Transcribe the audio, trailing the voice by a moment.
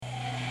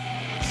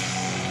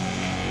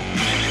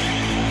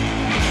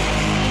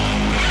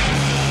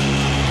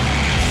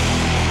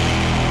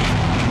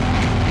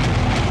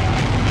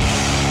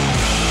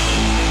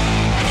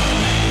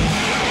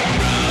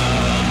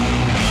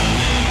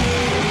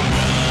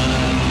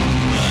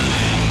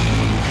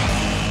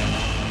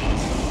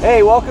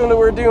Hey, welcome to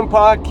We're Doing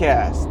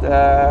Podcast.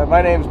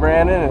 My name's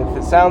Brandon, and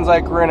if it sounds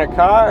like we're in a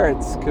car,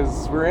 it's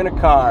because we're in a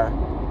car.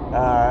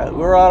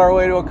 We're on our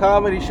way to a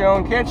comedy show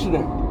in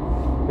Kitchener,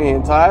 me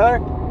and Tyler.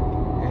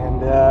 And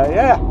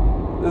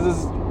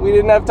we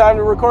didn't have time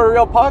to record a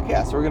real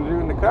podcast, so we're going to do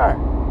it in the car.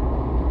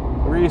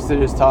 We're used to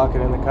just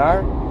talking in the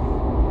car.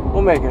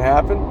 We'll make it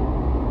happen.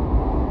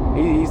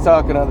 He's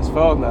talking on his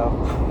phone though.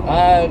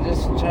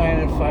 Just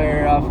trying to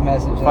fire off a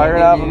message.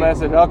 Firing off a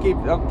message. I'll keep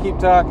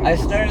talking. I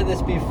started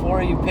this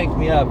before you picked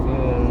me up.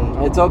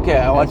 It's okay.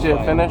 I want you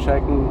to finish. I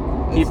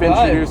can keep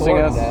introducing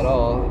us. It's not important at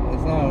all.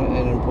 It's not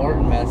an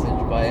important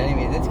message by any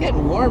means. It's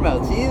getting warm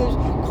out. See, it was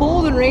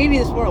cold and rainy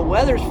this morning.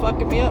 Weather's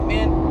fucking me up,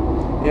 man.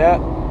 Yeah.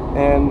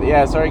 And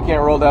sorry I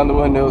can't roll down the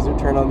windows or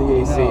turn on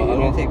the AC. No, I'm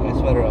gonna take my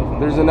sweater off.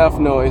 There's enough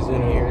noise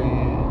in here.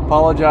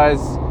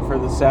 Apologize for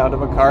the sound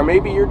of a car.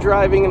 Maybe you're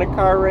driving in a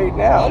car right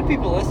now. A lot of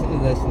people listen to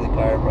this in the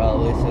car,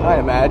 probably. So. I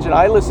imagine.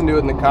 I listen to it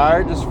in the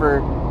car just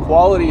for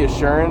quality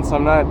assurance.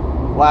 I'm not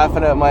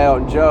laughing at my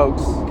own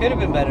jokes. Could have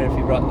been better if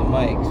you brought the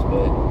mics,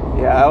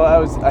 but yeah,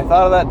 I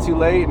thought of that too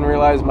late and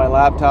realized my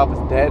laptop is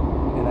dead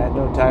and I had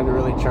no time to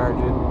really charge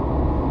it,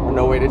 or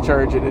no way to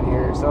charge it in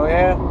here. So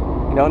yeah,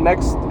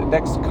 next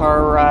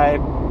car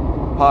ride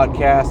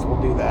podcast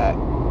we'll do that.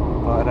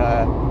 But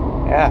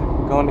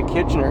going to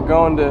Kitchener,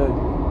 going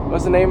to.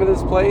 What's the name of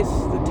this place?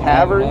 The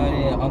Tavern?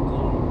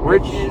 Uncle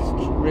Rich's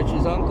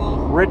Uncle?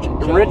 Rich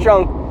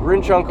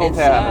Uncle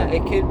Tavern.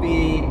 It could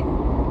be,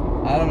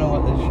 I don't know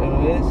what the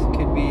show is. It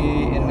could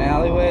be in an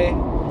alleyway.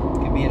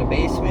 It could be in a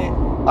basement.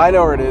 I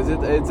know where it is.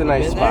 It's a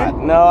nice spot.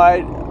 There? No, I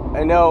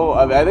know.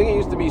 I think it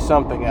used to be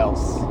something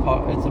else.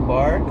 It's a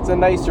bar? It's a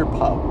nicer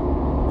pub.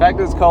 In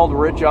fact, it's called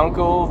Rich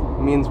Uncle.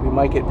 It means we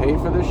might get paid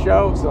for this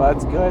show, so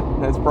that's good.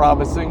 That's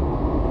promising.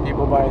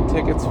 People buying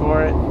tickets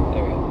for it.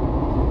 There we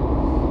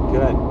go.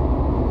 Good.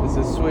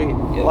 This is sweet.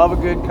 Yep. Love a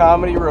good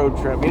comedy road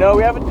trip. We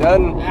haven't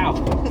done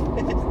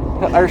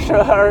our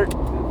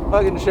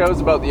fucking shows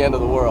about the end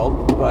of the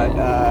world, but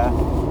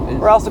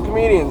we're also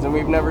comedians, and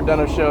we've never done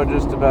a show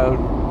just about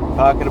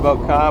talking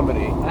about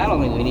comedy. I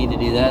don't think we need to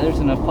do that. There's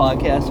enough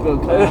podcasts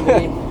about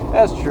comedy.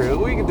 That's true.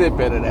 We can dip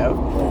in and out.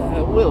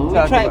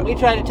 We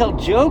try to tell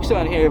jokes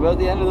on here about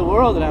the end of the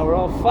world, and now we're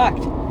all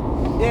fucked.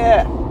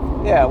 Yeah.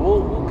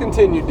 We'll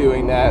continue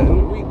doing that,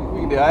 and we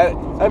can do. I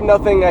have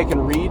nothing I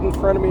can read in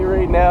front of me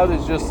right now.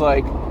 There's just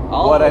like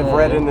what I've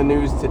read in the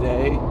news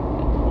today.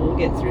 We'll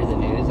get through the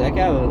news. That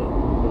guy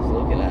was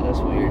looking at us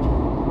weird.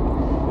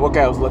 What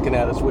guy was looking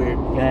at us weird?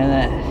 Guy in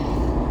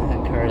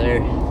that car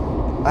there.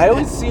 I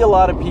always see a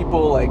lot of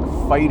people like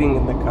fighting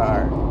in the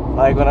car.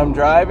 Like when I'm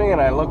driving and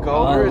I look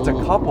over, it's a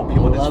couple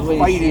people just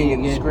fighting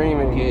and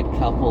screaming. Good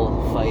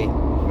couple fight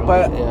from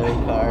the other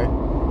car.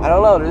 I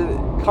don't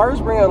know. Cars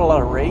bring out a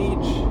lot of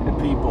rage in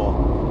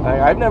people.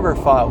 I've never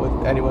fought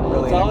with anyone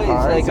really in a car. It's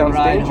always like a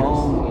ride dangerous.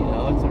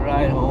 home, it's a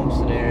ride home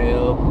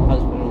scenario.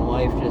 Husband and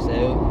wife just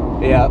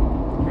out. Yeah.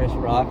 Chris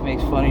Rock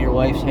makes fun of your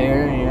wife's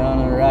hair and you're on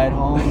a ride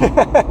home.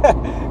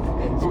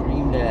 And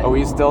screamed at. Are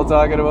we still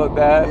talking about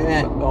that?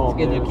 Yeah. It's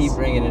good to keep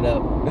bringing it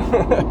up.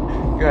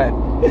 Good.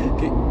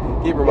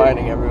 Keep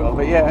reminding everyone.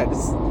 But yeah,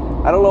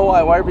 I don't know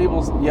why. Why are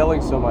people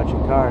yelling so much in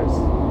cars?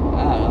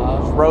 I don't know.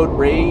 It's road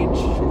rage.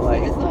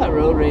 It's not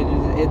road rage.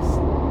 It's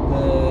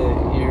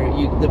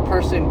the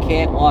person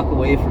can't walk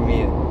away from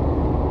you.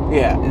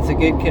 Yeah. It's a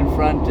good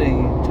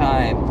confronting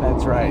time.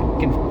 That's right.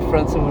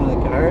 Confront someone in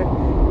the car.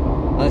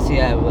 Unless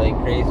you have like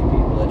crazy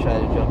people that try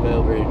to jump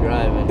out where you're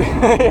driving.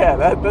 Yeah,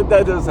 that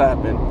does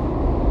happen.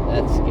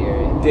 That's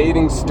scary.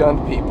 Dating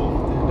stunt people.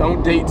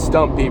 Don't date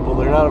stunt people.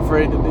 They're not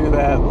afraid to do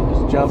that. They'll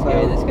just jump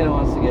out. This guy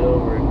wants to get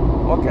over it.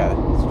 What guy?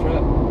 This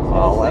truck.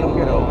 Oh, let him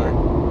get over it.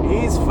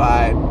 He's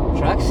fine.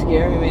 Trucks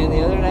scare me, man.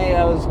 The other night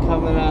I was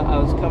coming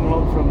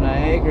home from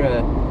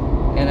Niagara,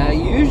 and I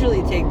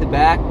usually take the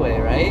back way,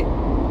 right?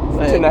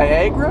 To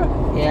Niagara?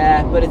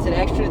 Yeah, but it's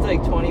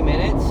like 20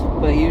 minutes.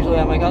 But usually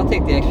I'm like, I'll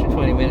take the extra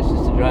 20 minutes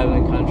just to drive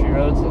on country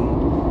roads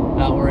and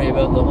not worry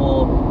about the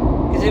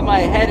whole. Because in my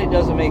head it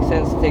doesn't make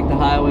sense to take the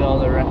highway all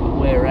the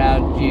way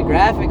around.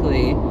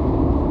 Geographically,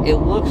 it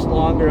looks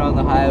longer on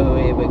the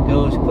highway but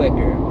goes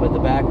quicker. But the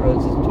back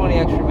roads is 20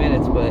 extra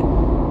minutes, but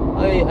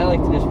I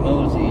like to just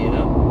mosey,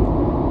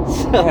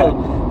 So, yeah.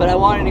 But I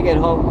wanted to get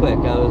home quick.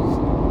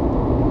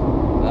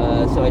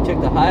 So I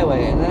took the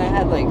highway, and then I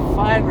had like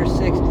 5 or 6.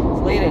 It's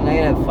late at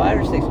night. I had 5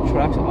 or 6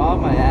 trucks on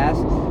my ass,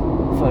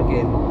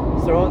 fucking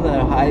throwing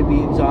the high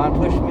beams on,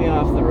 pushing me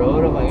off the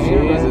road. I'm like, I'm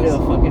gonna run into a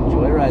fucking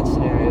joyride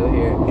scenario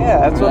here.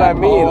 Yeah, that's what I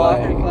mean. Paul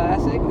Walker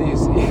classic.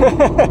 These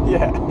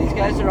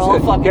guys are all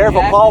fucking.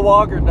 Careful, Paul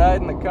Walker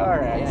died in the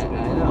car accident.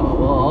 Yeah, I know.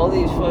 Well, all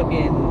these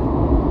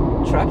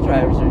fucking truck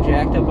drivers are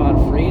jacked up on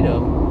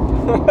freedom.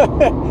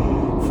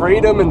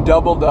 Freedom and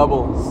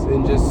doubles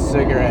and just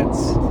cigarettes.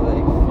 It's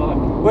like fuck.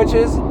 Which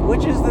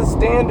is the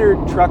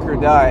standard trucker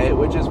diet.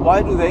 Which is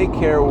why do they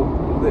care?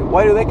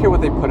 Why do they care what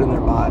they put in their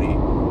body?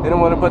 They don't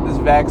want to put this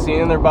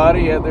vaccine in their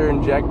body, yet they're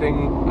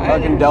injecting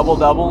fucking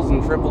doubles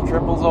and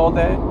triples all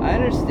day. I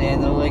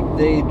understand though. Like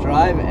they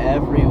drive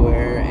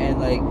everywhere, and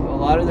like a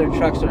lot lot of their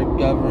trucks are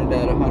governed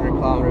at 100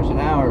 kilometers an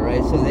hour,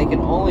 right? So they can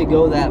only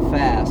go that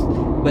fast.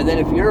 But then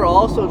if you're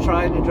also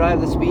trying to drive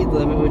the speed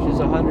limit, which is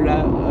 100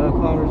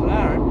 kilometers an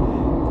hour,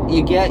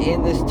 you get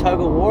in this tug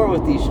of war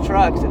with these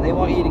trucks, and they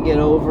want you to get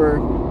over.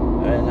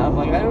 And I'm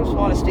like, I just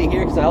want to stay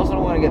here because I also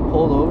don't want to get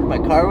pulled over. My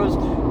car was.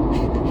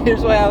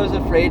 Here's why I was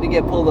afraid to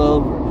get pulled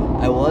over.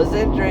 I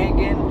wasn't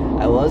drinking.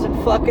 I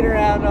wasn't fucking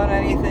around on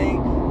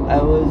anything.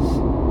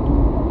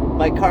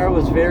 My car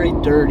was very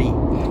dirty.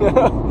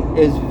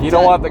 You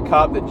don't want the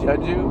cop to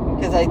judge you?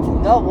 Because I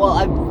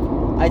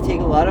take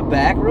a lot of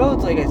back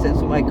roads, like I said,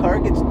 so my car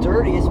gets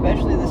dirty,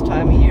 especially this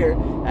time of year.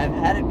 I've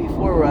had it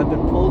before where I've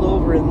been pulled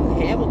over in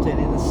Hamilton,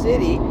 in the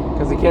city.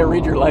 Because they can't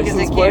read your license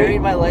plate? Because they can't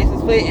read my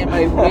license plate, and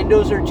my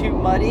windows are too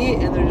muddy,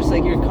 and they're just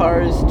like, your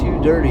car is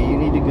too dirty, you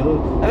need to go.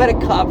 I've had a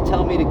cop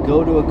tell me to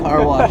go to a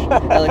car wash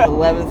at like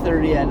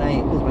 11:30 at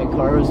night because my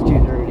car was too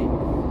dirty.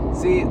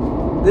 See,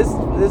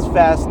 this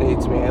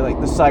fascinates me. Like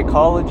the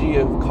psychology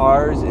of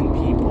cars and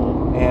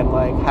people, and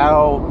like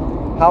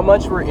how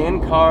much we're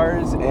in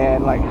cars,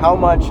 and like how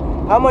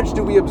much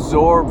do we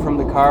absorb from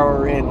the car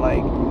we're in.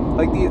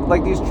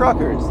 Like these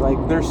truckers, like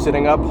they're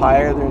sitting up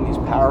higher, they're in these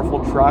powerful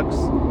trucks.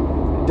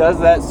 Does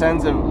that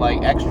sense of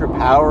like extra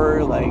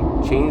power like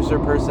change their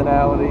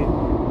personality?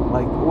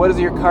 Like, what does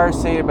your car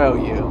say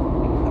about you?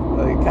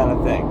 Like, kind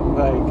of thing.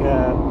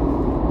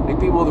 Like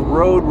people with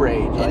road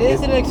rage. It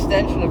is an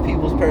extension of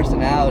people's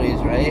personalities,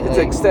 right? It's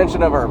an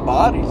extension of our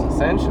bodies,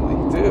 essentially,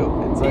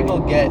 too. It's people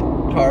get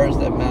cars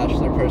that match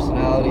their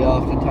personality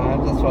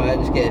oftentimes. That's why I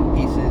just get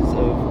pieces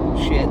of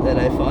shit that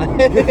I find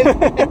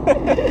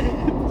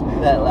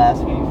that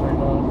last me for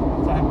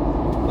no time.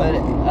 But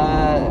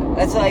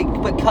that's like,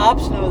 but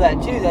cops know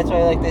that too. That's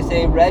why, like they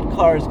say, red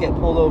cars get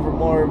pulled over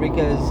more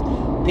because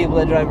people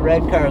that drive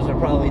red cars are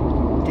probably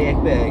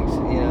dickbags,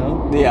 you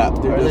know? Yeah,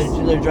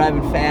 they're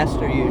driving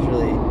faster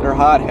usually. They're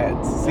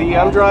hotheads. See,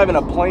 I'm driving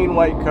a plain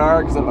white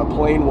car because I'm a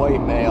plain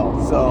white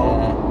male,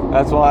 so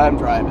that's why I'm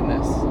driving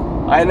this.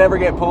 I never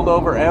get pulled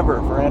over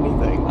ever for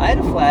anything. I had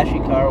a flashy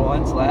car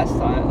once the last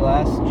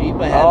Jeep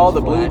I had. Oh,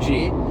 the blue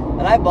Jeep.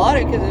 And I bought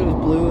it because it was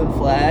blue and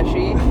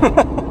flashy.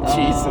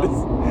 Jesus.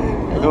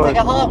 It looked like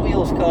a Hot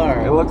Wheels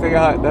car. It looked like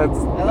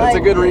that's a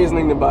good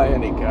reasoning to buy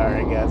any car,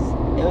 I guess.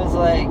 It was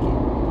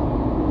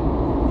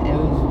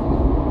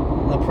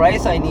the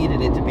price I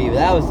needed it to be.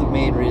 That was the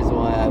main reason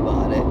why I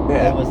bought it.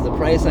 Yeah. It was the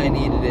price I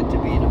needed it to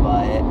be to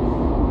buy it.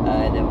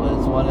 And it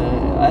was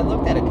I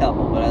looked at a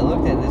couple, but I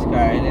looked at this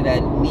car and it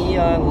had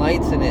neon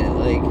lights in it,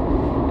 like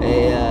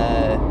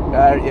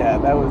yeah,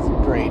 that was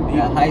great.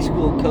 A high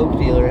school Coke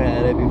dealer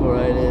had it before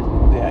I did.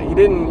 Yeah, you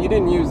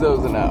didn't use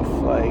those enough.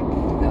 Like,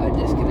 no, I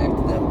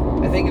disconnected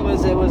them. I think it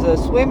was a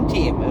swim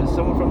team. It was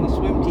someone from the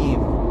swim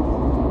team.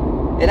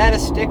 It had a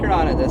sticker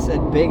on it that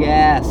said "big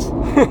ass"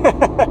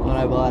 when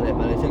I bought it,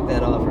 but I took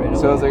that off right away.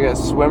 So it's like a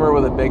swimmer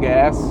with a big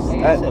ass? I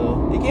guess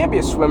so. You can't be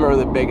a swimmer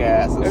with a big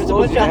ass. There's a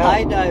bunch of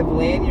high dive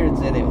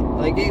lanyards in it.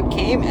 Like, it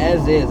came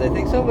as is. I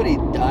think somebody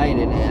died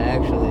in it,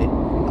 actually.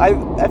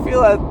 I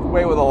feel that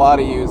way with a lot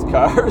of used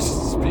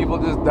cars. People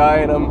just die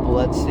in them.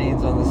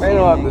 Bloodstains on the ceiling. I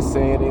don't have to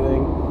say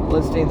anything.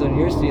 Bloodstains on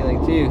your ceiling,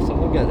 too.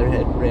 Someone got their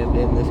head rammed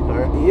in this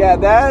car. Yeah,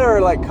 that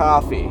or like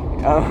coffee.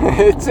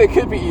 It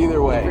could be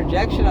either way. The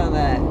projection on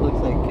that looks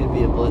like it could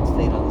be a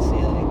bloodstain on the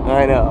ceiling.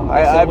 I know.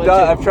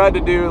 I've tried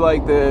to do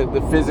like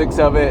the physics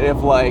of it.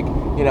 If like,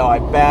 you know, I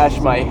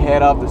bashed my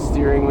head off the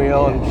steering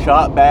wheel and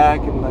shot back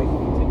and like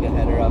took a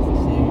header off the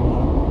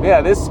steering wheel.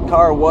 Yeah, this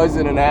car was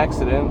in an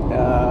accident,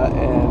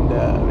 and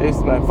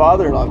basically my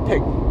father-in-law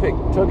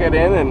took it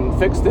in and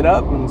fixed it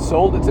up and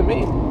sold it to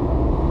me.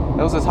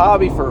 That was his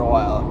hobby for a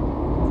while.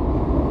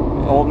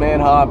 Old man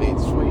hobby,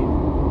 it's sweet.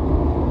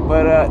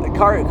 But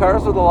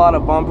cars with a lot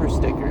of bumper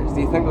stickers.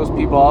 Do you think those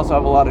people also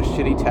have a lot of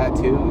shitty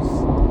tattoos?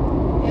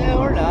 Yeah,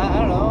 or not. I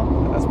don't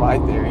know. That's my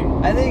theory.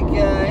 I think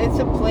it's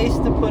a place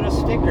to put a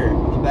sticker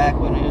in the back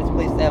window. It's a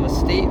place to have a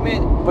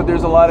statement. But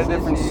there's a lot of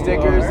different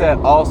stickers that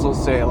also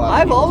say a lot.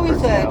 I've always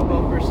had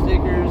bumper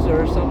stickers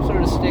or some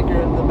sort of sticker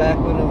in the back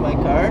window of my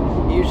car.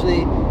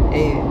 Usually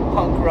a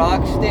punk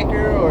rock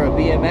sticker or a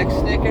BMX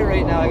sticker.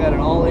 Right now I got an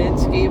all-in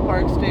skate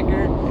park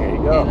sticker. There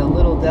you go. And a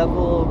Little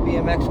Devil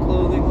BMX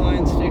clothing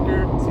line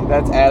sticker. See,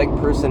 that's adding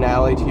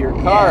personality to your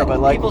car, Yeah, but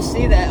like people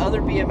see that, other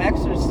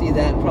BMXers see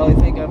that and probably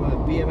think I'm a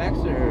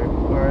BMXer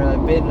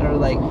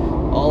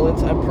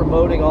I'm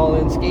promoting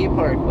all-in skate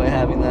park by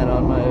having that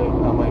on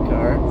my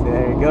car.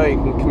 There you go. You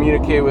can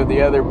communicate with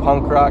the other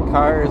punk rock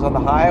cars on the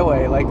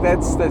highway. Like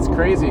that's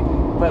crazy.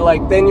 But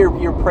like then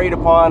you're preyed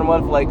upon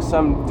with like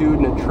some dude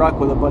in a truck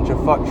with a bunch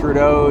of fuck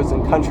Trudeaus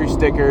and country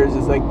stickers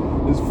is like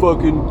this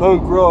fucking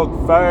punk rock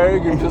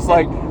fag and just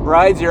like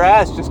rides your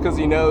ass just because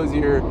he knows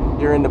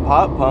you're into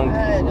pop punk.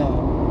 I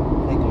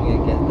don't think we're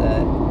gonna get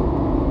that.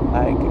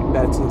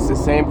 It's the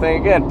same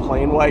thing again.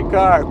 Plain white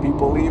car.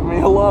 People leave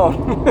me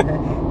alone.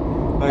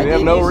 Like, they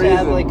have no reason. I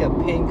have like a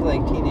pink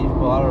like Teenage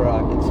Bottle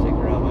Rocket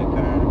sticker on my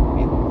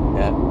car.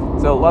 Yeah.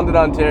 So London,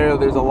 Ontario,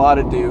 there's a lot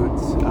of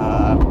dudes.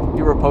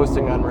 You were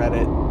posting on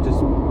Reddit, just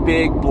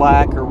big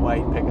black or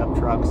white pickup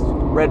trucks.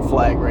 Red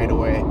flag right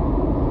away.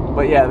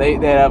 But yeah, they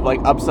have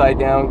like upside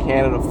down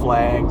Canada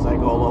flags like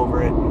all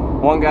over it.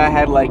 One guy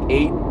had like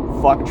 8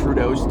 fuck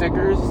Trudeau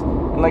stickers.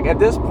 And like at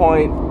this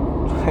point,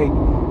 like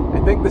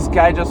I think this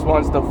guy just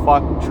wants to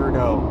fuck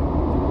Trudeau.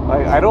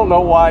 Like I don't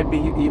know why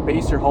you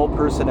base your whole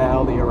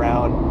personality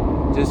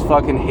around just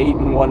fucking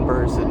hating one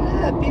person.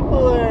 Yeah,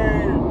 people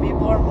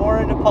are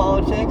more into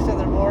politics and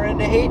they're more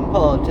into hating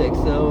politics.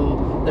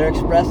 So they're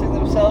expressing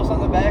themselves on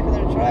the back of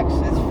their trucks.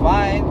 It's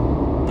fine.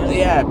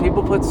 Yeah,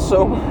 people put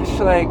so much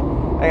like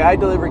I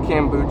deliver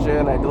kombucha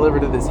and I deliver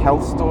to this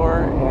health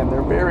store and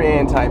they're very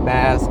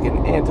anti-mask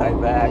and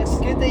anti-vax. It's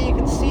good that you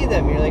can see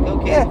them. You're like,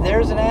 okay,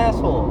 there's an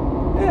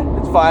asshole. Yeah,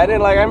 it's fine,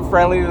 and like I'm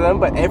friendly to them,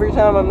 but every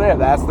time I'm there,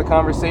 that's the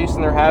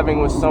conversation they're having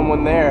with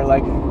someone there.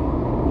 Like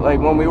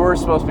when we were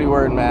supposed to be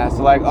wearing masks,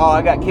 they're like, oh,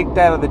 I got kicked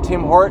out of the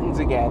Tim Hortons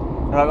again.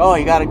 They're like, oh,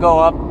 you got to go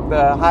up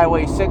the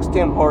Highway 6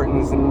 Tim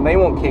Hortons, and they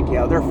won't kick you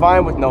out. They're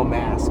fine with no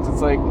masks.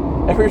 It's like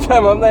every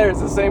time I'm there,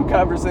 it's the same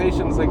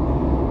conversation. It's like,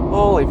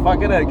 holy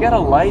fuck it, get a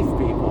life,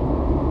 people.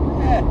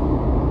 Yeah,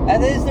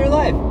 that is their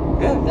life.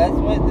 Yeah, that's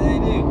what they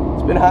do.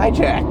 It's been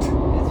hijacked.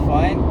 It's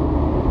fine.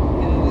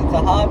 It's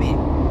a hobby.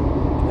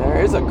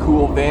 There is a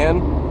cool van,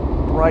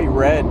 bright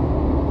red.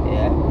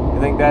 Yeah. You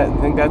think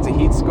that's a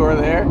heat score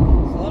there? It's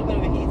a little bit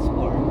of a heat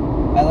score.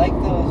 I like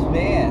those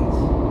vans.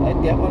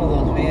 I'd get one of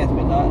those vans,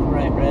 but not in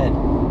bright red.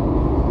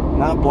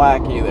 Not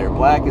black either.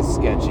 Black is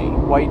sketchy.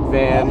 White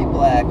van. Probably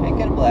black. I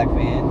get a black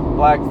van.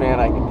 Black van,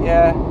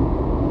 yeah.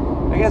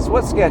 I guess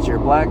what's sketchier,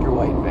 black or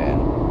white van?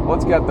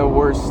 What's got the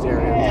worst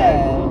stereotype?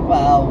 Yeah,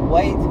 well, the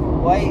white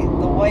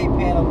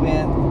panel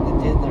van the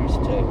diddlers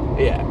took.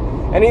 Yeah.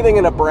 Anything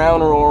in a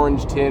brown or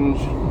orange tinge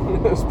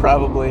is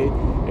probably,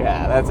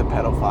 that's a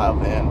pedophile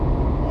van.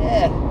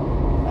 Yeah.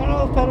 I don't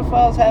know if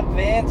pedophiles have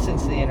vans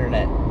since the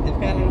internet. They've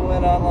kind of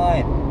went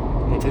online.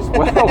 They just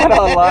went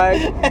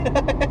online.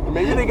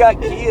 Maybe they got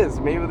Kias.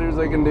 Maybe there's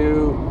like I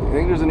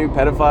think there's a new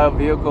pedophile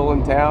vehicle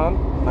in town.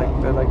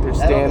 Like their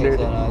standard.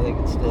 I don't think so, no. I think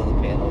it's still the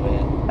panel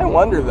van. I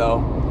wonder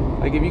though.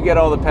 Like if you get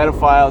all the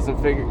pedophiles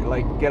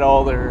and get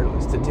all their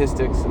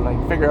statistics and like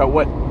figure out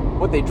what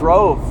they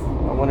drove.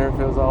 I wonder if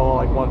it was all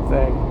like one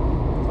thing.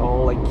 It's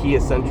all like Kia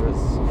Sentras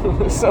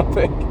or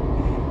something.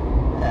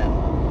 Yeah.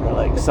 Or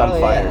like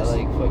Sunfires. Yeah,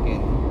 like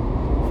fucking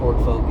Ford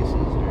Focuses or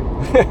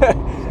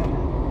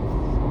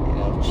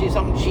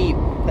something cheap.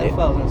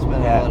 Pedophiles don't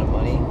spend a lot of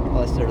money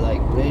unless they're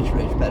like rich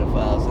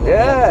pedophiles.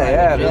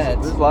 And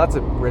there's lots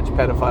of rich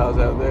pedophiles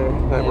out there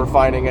that we're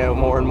finding out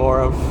more and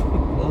more of.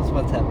 Those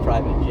ones have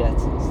private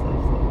jets and stuff.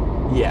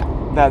 Though. Yeah,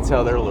 that's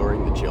how they're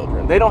luring the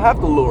children. They don't have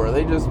to lure;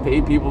 they just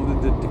pay people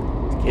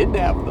to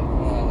kidnap them.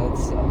 That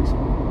sucks.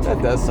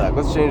 That does suck.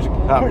 Let's change the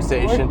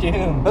conversation. We're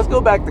doomed. Let's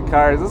go back to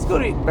cars. Let's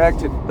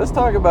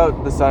talk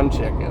about the Sun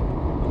Chicken,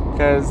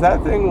 because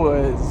that thing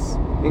was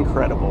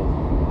incredible.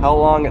 How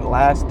long it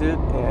lasted,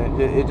 and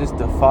it just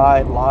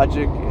defied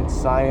logic and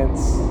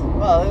science.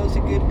 Well, it was a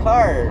good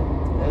car.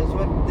 It was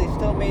when they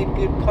still made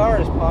good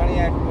cars.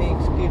 Pontiac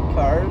makes good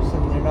cars,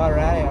 and they're not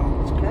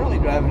around. I'm currently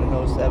driving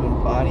an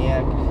 07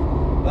 Pontiac,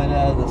 but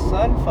the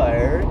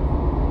Sunfire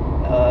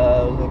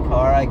was a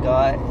car I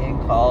got in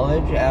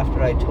college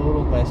after I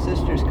totaled my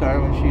sister's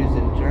car when she was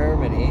in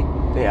Germany.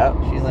 Yeah.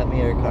 She lent me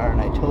her car, and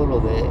I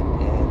totaled it,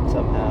 and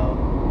somehow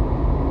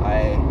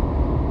I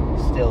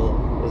still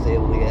was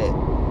able to get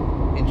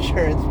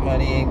insurance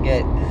money and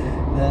get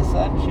the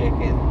Sun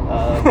Chicken,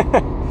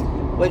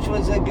 which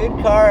was a good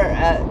car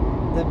at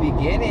the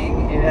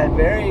beginning. It had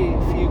very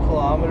few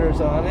kilometers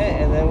on it,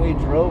 and then we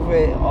drove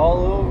it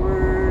all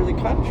over the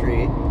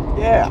country.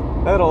 Yeah,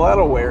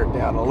 that'll wear it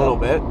down a little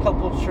bit.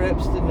 Couple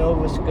trips to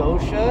Nova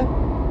Scotia,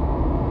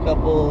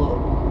 couple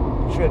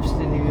trips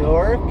to New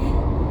York.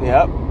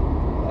 Yep.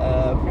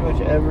 Pretty much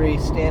every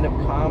stand-up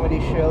comedy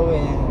show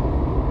in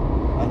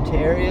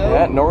Ontario.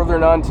 Yeah,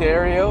 Northern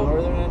Ontario.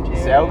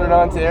 Southern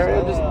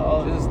Ontario.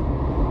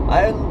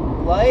 I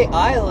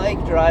like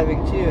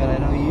driving too, and I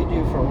know you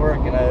do for work,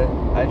 and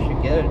I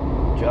should get a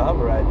job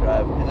where I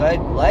drive, because I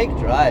like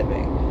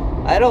driving.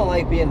 I don't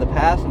like being the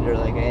passenger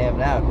like I am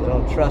now, because I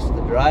don't trust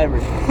the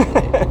drivers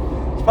usually.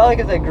 It's probably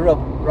because I grew up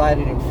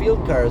riding in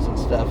field cars and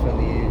stuff,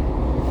 and you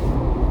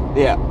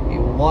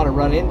want to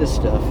run into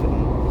stuff,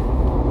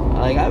 and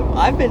like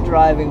I've been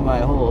driving my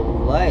whole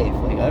life.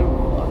 Like I've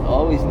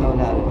always known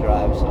how to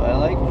drive, so I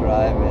like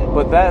driving.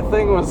 But that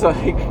thing was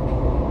like,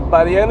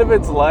 by the end of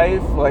its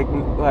life, like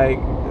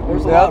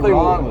there's a lot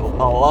wrong with it.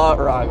 A lot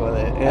wrong with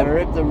it. And I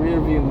ripped the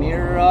rear view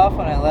mirror off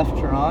when I left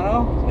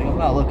Toronto. Like, I'm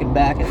not looking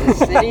back at this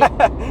city.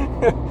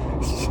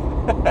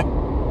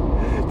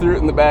 Threw it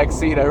in the back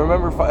seat. I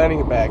remember finding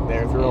it back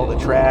there through all the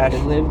trash.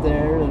 It lived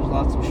there. There's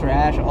lots of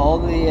trash. All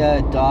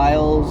the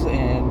dials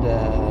and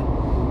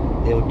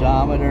the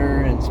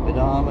odometer and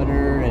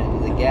speedometer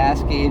and the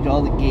gas gauge,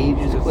 all the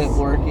gauges quit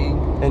working.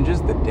 And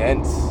just the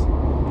dents.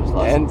 There's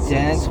lots of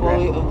dents.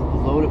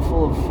 Loaded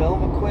full of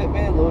film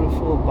equipment, loaded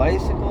full of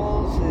bicycles.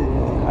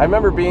 I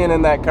remember being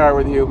in that car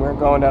with you. We were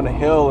going down a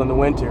hill in the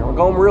winter. We're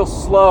going real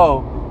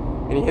slow,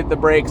 and you hit the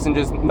brakes and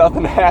just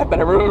nothing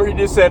happened. I remember you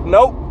just said,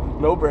 nope,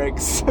 no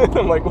brakes.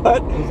 I'm like,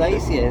 what? It was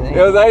icy, I think.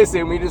 It was icy,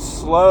 and we just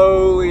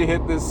slowly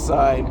hit this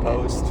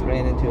signpost. Just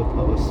ran into a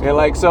post. And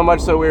like so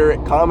much so we were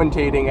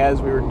commentating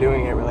as we were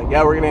doing it. We're like,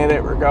 yeah, we're gonna hit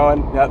it. We're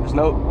going. Yeah, there's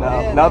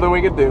nothing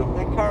we could do.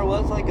 That car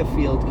was like a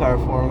field car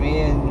for me,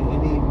 and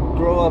when you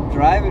grow up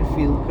driving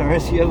field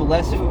cars, you have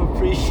less of an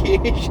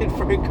appreciation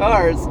for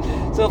cars.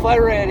 So if I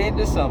ran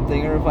into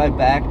something or if I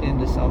backed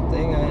into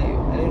something,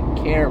 I didn't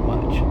care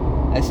much.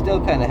 I still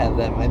kind of have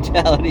that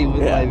mentality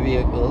with my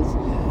vehicles.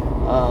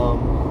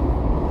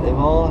 They've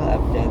all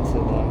have dents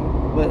in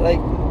them, but like,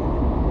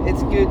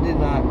 it's good to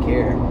not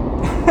care.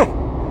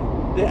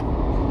 Yeah.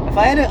 If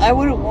I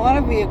wouldn't want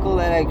a vehicle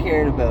that I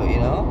cared about, you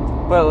know.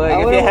 But like,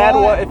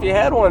 if you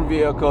had one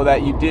vehicle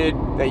that you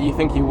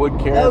think you would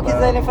care No, about. because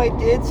then if I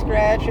did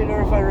scratch it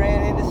or if I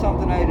ran into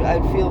something,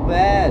 I'd feel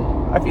bad.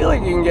 I feel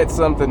like you can get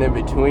something in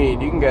between.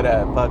 You can get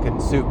a fucking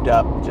souped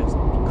up, just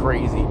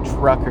crazy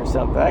truck or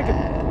something.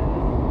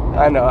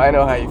 I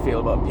know how you feel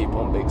about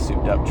people in big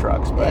souped up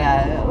trucks, but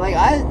yeah, like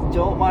I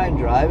don't mind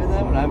driving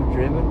them, and I've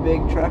driven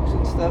big trucks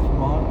and stuff.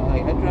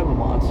 Like I drive a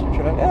monster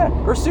truck. Yeah,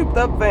 or souped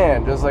up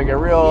van, just like a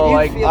real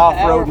like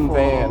off-roading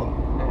van.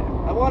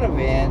 I want a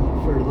van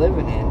for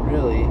living in,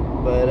 really,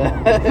 but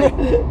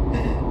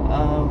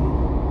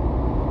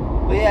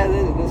but yeah,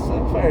 the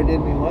Sunfire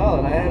did me well,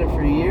 and I had it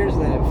for years.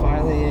 And then it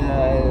finally,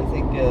 I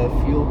think a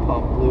fuel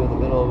pump blew in the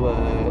middle of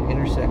an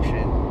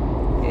intersection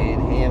in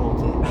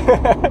Hamilton.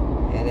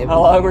 And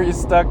How long were you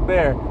stuck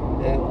there? A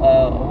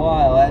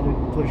while. I had to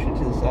push it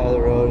to the side of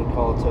the road and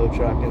call a tow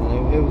truck, and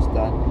then it was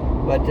done.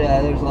 But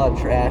there was a lot of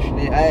trash in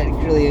it. I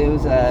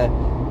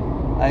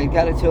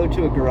got it towed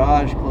to a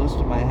garage close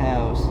to my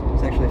house. It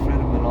was actually a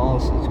friend of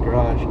Manolis's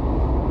garage.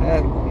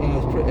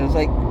 It was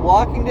like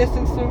walking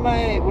distance to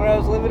where I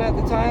was living at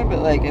the time, but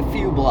like a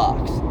few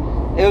blocks.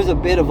 It was a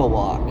bit of a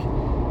walk.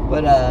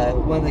 But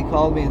when they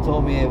called me and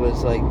told me it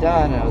was like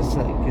done, I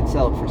could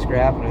sell it for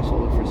scrap, and I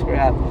sold it for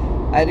scrap.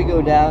 I had to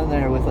go down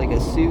there with like a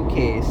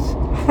suitcase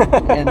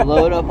and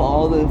load up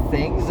all the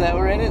things that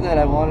were in it that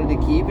I wanted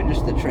to keep, and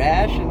just the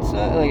trash and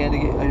stuff. Like I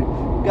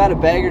got a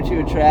bag or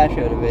two of trash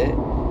out of it,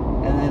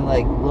 and then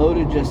like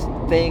loaded just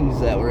things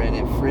that were in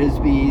it,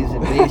 frisbees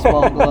and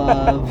baseball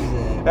gloves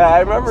and I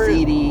remember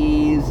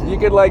CDs. You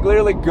could like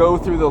literally go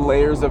through the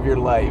layers of your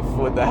life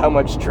with how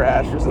much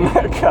trash was in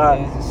that car.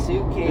 It was a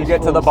suitcase. You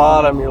get to the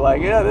bottom, you're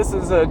like, yeah, this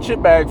is a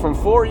chip bag from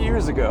 4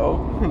 years ago.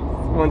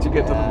 Once you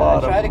get to the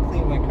bottom. I try to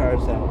clean my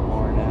cars out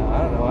more now.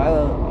 I don't know.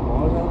 I'm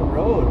always on the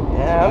road.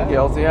 Yeah, I'm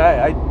guilty.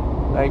 I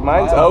like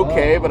mine's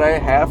okay, but I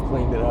half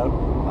cleaned it up.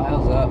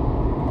 Piles up.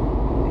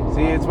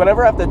 See, it's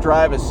whenever I have to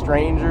drive a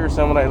stranger,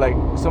 someone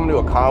to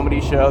a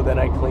comedy show, then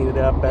I clean it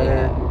up better.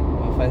 Yeah.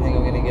 If I think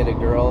I'm gonna get a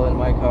girl in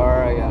my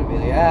car, I gotta be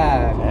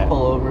like,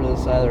 pull over to the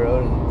side of the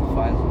road and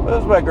find some.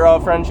 This is my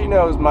girlfriend. She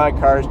knows my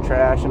car's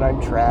trash and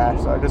I'm trash,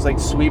 so I just like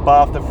sweep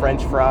off the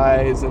French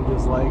fries and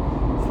just like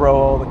throw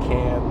all the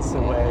cans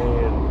away.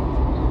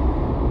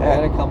 I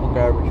got a couple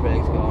garbage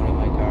bags going in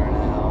my car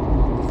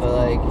now, but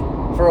like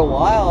for a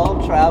while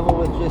I'll travel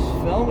with just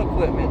film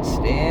equipment,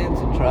 stands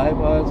and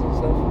tripods and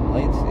stuff, and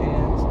light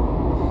stands.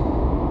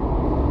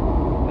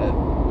 But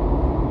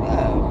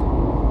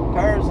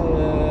cars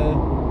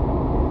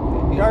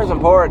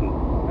important.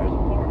 Cars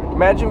important.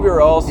 Imagine we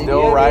were all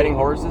still riding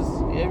horses.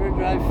 You ever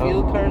drive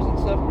field cars and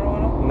stuff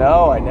growing up?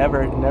 No, I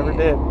never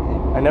did.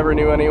 I never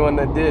knew anyone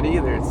that did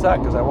either. It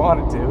sucked because I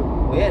wanted to.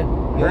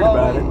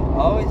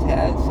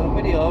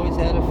 Somebody always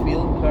had a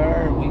field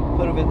car, and we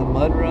put them in the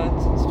mud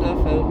runs and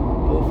stuff,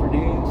 go for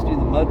dunes, do the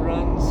mud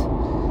runs.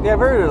 Yeah,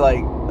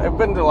 I've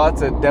been to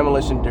lots of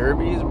demolition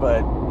derbies,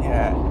 but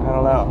yeah, I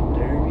don't know.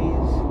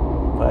 Derbies?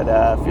 But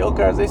field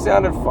cars, they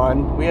sounded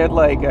fun. We had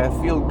like a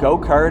field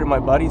go-kart at my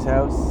buddy's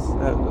house.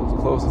 That was the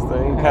closest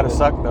thing. It kind of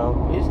sucked though.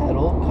 We just had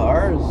old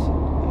cars,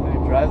 and we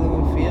would drive them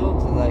in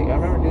fields, and like I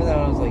remember doing that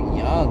when I was like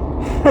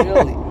young,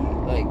 really,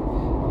 like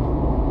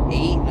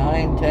 8,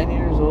 9, 10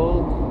 years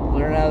old.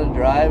 Learn how to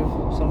drive.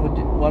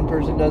 One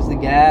person does the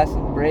gas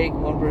and brake,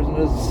 one person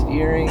does the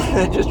steering.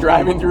 Just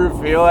driving through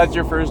a field, that's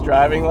your first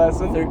driving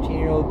lesson?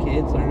 13-year-old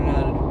kids learning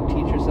how to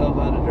teach yourself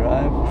how to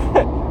drive.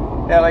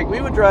 Yeah, like we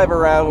would drive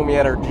around when we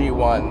had our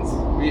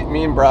G1s.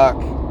 Me and Brock,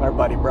 our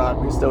buddy Brock,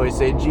 we used to always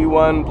say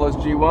G1 plus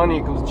G1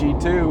 equals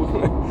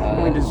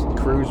G2. We just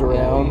cruise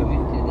around. Yeah,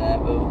 we did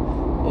that, but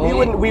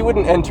we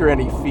wouldn't enter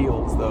any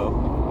fields though.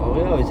 Well,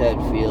 we always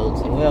had fields,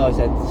 and we always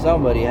had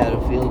somebody had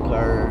a field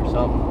car or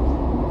something.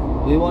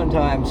 We one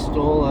time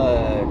stole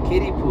a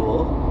kiddie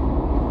pool,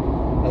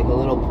 like a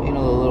little, the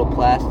little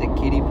plastic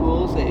kiddie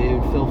pools that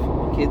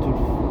kids would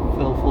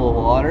fill full of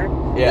water.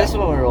 Yeah. This is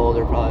when we were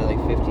older, probably like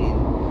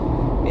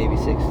 15, maybe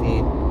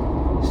 16.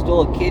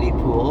 Stole a kiddie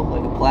pool,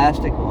 like a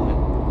plastic one.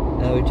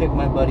 And we took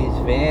my buddy's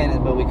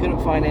van, but we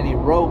couldn't find any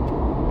rope.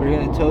 We were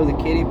gonna tow the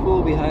kiddie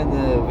pool behind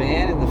the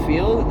van in the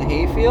field, in the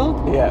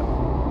hayfield. Yeah.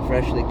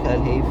 Freshly cut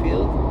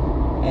hayfield.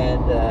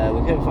 And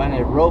we couldn't find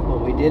any rope,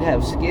 but we did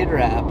have skid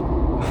wrap.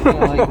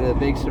 Like the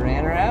big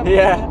saran wrap.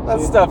 Yeah,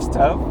 that stuff's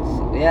tough.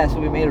 Yeah, so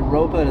we made a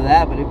rope out of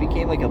that, but it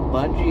became like a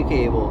bungee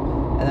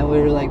cable. And then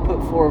we were like put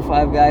 4 or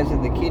 5 guys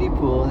in the kiddie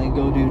pool and then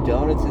go do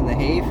donuts in the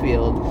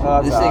hayfield.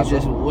 Oh, this thing's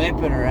just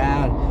whipping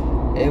around.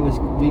 We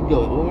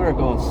weren't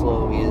going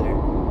slow either.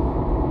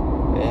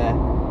 Yeah,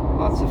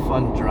 lots of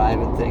fun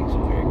driving things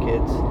when we were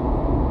kids.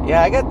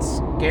 Yeah, I got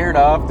scared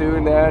off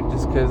doing that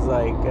just because,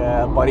 like,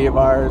 a buddy of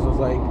ours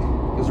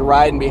was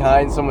riding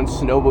behind someone's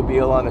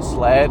snowmobile on a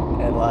sled,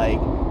 and, like,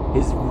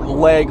 his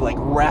leg, like,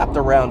 wrapped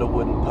around a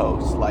wooden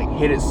post. Like,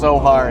 hit it so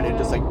hard, it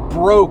just, like,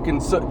 broke and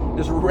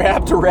just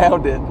wrapped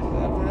around it.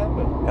 That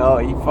happened. Oh,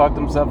 he fucked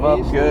himself up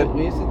good.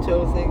 We used to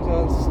tow things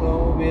on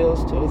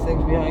snowmobiles, tow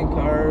things behind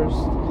cars,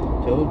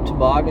 tow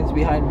toboggans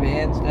behind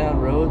vans down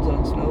roads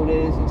on snow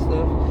days and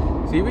stuff.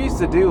 See, we used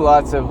to do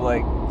lots of,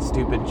 like,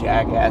 stupid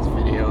jackass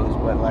videos,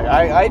 but, like,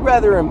 I'd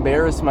rather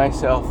embarrass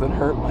myself than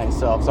hurt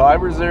myself. So I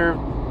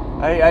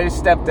just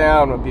step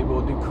down when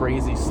people do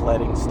crazy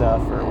sledding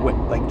stuff or,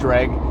 like,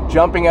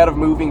 jumping out of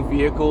moving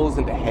vehicles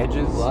into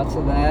hedges. Lots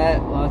of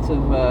that. Lots of,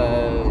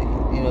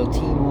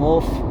 Teen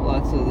Wolf.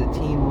 Lots of the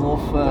Teen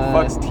Wolf. The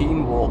fuck's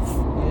Teen Wolf?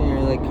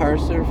 You're, like, car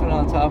surfing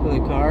on top of the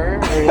car.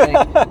 Or,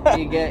 like,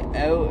 you get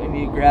out and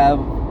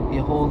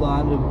you hold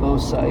on to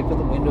both sides. You put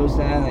the windows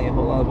down and you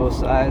hold on to both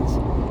sides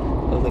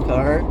of the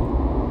car.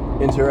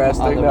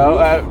 Interesting. No,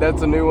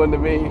 that's a new one to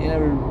me. You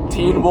never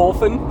Teen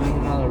Wolfing?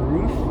 Running on a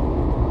roof?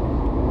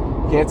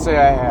 Can't say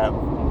I have.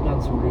 I've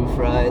done some roof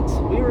rides.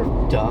 We were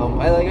dumb.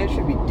 I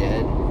should be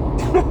dead.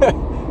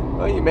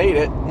 Well, you made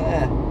it.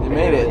 Yeah. You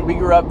made it. We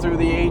grew up through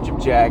the age of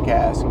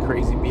jackass and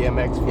crazy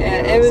BMX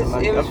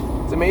videos. Yeah,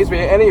 It's amazing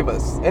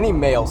any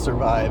male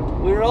survived.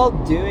 We were all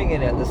doing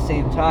it at the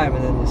same time,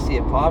 and then to see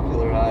it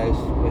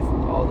popularized with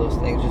all those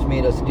things just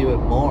made us do it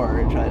more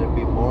and try to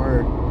be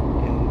more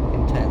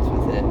intense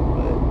with it.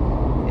 But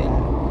yeah,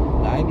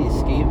 90s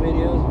skate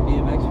videos and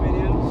BMX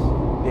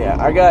videos. Yeah,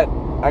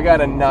 I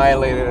got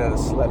annihilated at a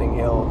sledding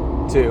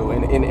hill too,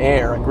 in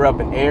Air. I grew up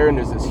in Air, and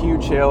there's this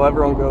huge hill.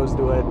 Everyone goes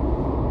to it,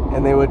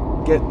 and they would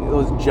get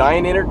those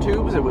giant inner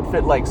tubes that would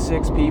fit like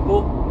 6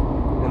 people,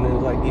 and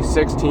there's like these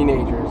 6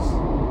 teenagers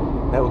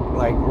that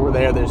were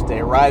there this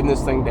day riding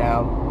this thing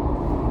down,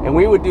 and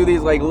we would do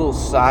these like little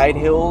side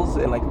hills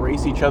and like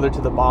race each other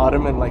to the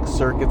bottom and like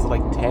circuits of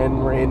like 10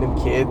 random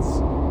kids,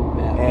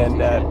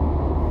 and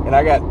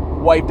I got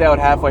wiped out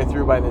halfway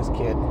through by this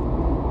kid,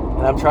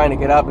 and I'm trying to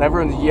get up and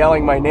everyone's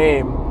yelling my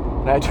name,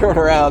 and I turn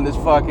around, this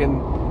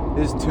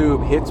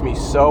tube hits me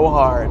so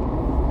hard,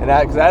 and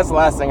because that's the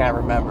last thing I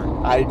remember.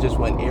 I just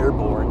went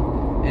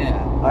airborne. Yeah.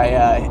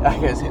 I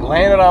guess it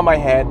landed on my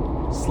head,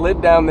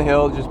 slid down the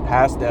hill, just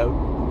passed out.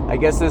 I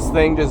guess this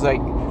thing just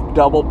like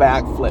double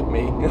backflipped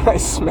me, and I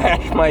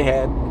smashed my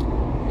head.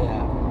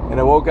 Yeah. And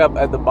I woke up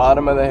at the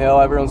bottom of the hill.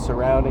 Everyone's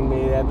surrounding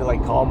me. I had to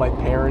like call my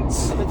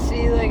parents. But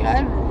see, like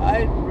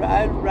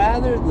I'd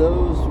rather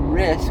those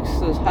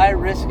high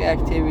risk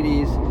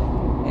activities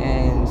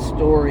and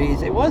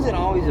stories. It wasn't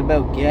always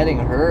about getting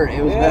hurt.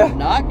 It was about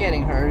not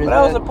getting hurt. But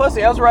I was a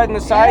pussy. I was riding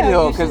the side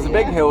hill because the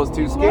big hill was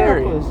too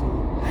scary.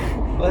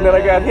 And then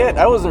I got hit.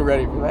 I wasn't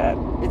ready for that.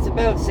 It's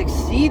about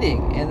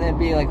succeeding and then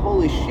being like,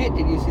 holy shit,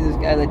 did you see this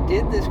guy that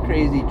did this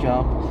crazy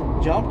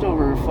jumped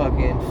over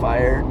fucking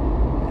fire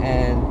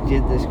and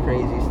did this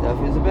crazy stuff?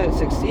 It's about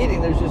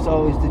succeeding. There's just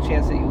always the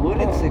chance that you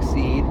wouldn't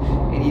succeed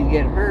and you'd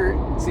get hurt.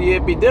 See,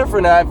 it'd be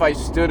different if I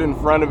stood in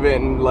front of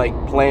it and like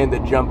planned to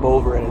jump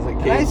over it as it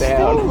came down. I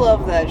still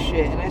love that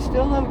shit, and I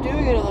still love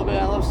doing it a little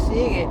bit. I love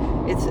seeing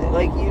it. It's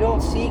like you don't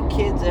see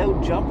kids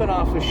out jumping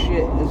off of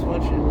shit as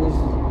much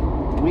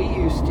as we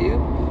used to.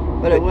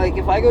 But like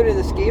if I go to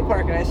the skate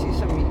park and I see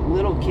some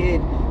little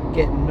kid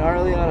getting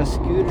gnarly on a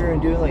scooter and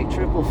doing like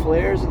triple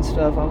flares and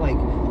stuff, I'm like,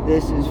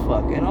 this is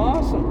fucking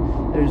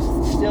awesome. There's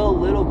still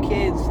little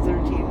kids,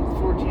 13,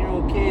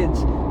 14-year-old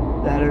kids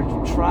that are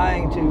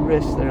trying to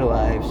risk their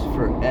lives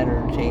for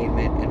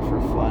entertainment and for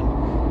fun.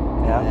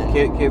 Yeah,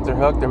 kids are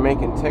hooked. They're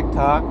making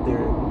TikTok. They're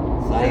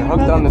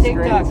hooked about on the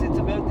TikToks. screen. It's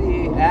about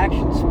the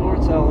action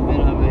sports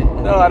element of it.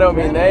 No, I don't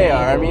mean they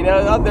are. I mean,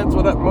 that's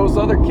what most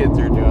other kids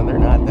are doing. They're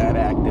not that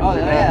active. Oh,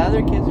 yeah,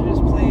 other kids are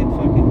just playing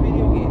fucking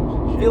video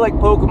games. I feel like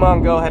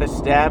Pokemon Go had a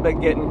stab at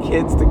getting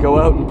kids to go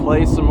out and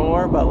play some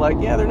more, but like,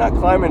 yeah, they're not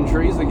climbing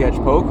trees to catch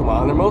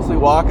Pokemon. They're mostly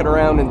walking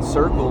around in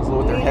circles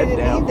with their head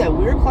down. Need that.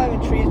 We're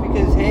climbing trees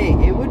because, hey,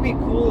 it would be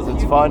cool if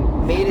it's you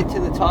fun. made it to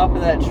the top of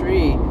that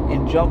tree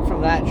and jumped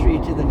from that tree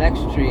to the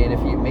next tree, and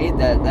if you made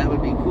that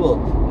would be cool.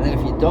 And then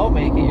if you don't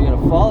make it, you're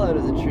going to fall out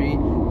of the tree,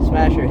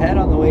 smash your head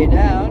on the way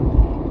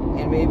down,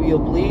 and maybe you'll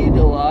bleed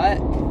a lot,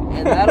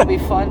 and that'll be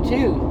fun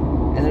too.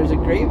 And there's a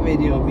great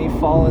video of me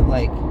falling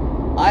like,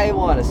 I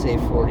want to say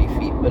 40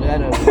 feet, but I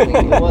don't think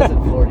it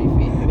wasn't 40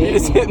 feet. Maybe you're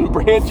just hitting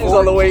branches 14,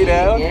 on the way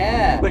down?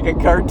 Yeah. Like a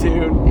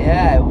cartoon.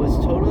 Yeah, it was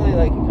totally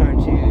like a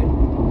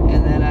cartoon.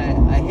 And then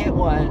I hit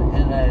one,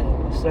 and I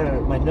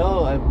started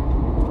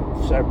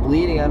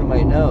bleeding out of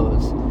my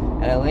nose,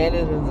 and I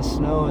landed in the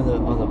snow on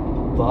the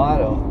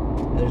bottom.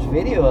 And there's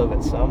video of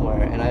it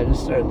somewhere, and I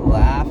just started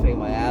laughing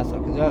my ass off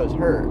because I was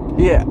hurt.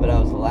 Yeah. But I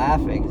was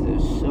laughing because it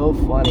was so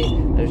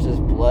funny. There's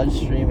just blood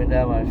streaming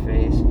down my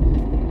face,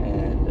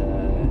 and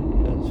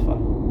it was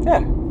fun.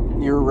 Yeah.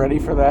 You were ready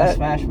for I that?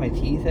 smashed my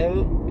teeth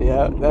out.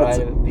 Yeah, that's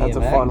Ride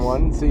a fun BMX.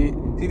 one. See,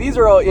 these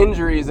are all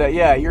injuries that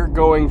you're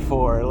going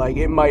for. Like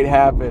it might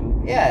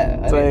happen.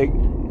 Yeah, It's like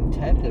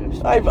intent to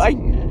smash I my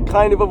teeth.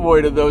 kind of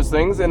avoided those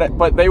things,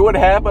 but they would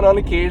happen on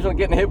occasion.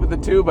 Getting hit with the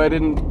tube, I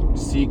didn't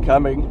see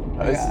coming.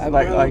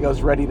 I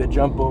was ready to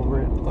jump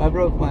over it. I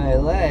broke my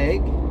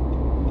leg.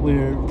 We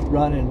were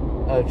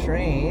running a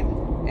train,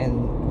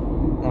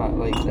 and not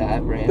like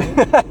that, Brandon.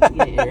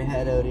 Get your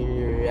head out of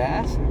your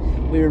ass.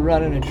 We were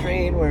running a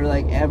train where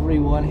like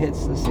everyone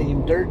hits the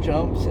same dirt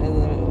jumps in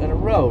a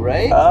row,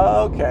 right?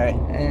 Okay.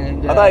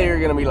 And I thought you were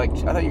gonna be like.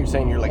 I thought you were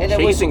saying you're like and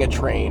chasing a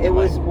train. It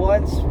was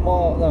one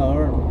small. No,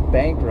 we're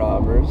bank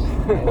robbers.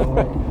 And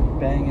we're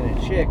banging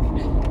a chick,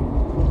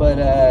 but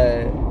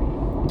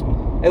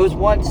it was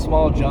one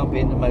small jump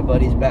into my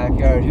buddy's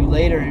backyard. He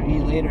later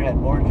had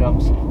more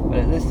jumps, but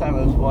at this time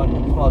it was one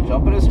small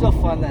jump. But it was still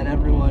fun that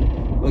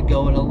everyone would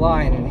go in a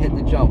line and hit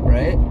the jump,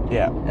 right?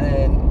 Yeah.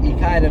 And you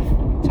kind of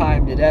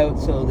timed it out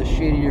so the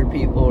shittier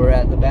people were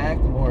at the back,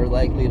 the more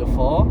likely to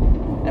fall.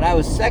 And I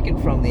was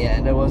second from the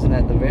end. I wasn't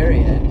at the very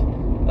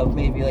end of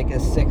maybe like a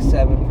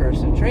 6-7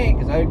 person train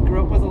because I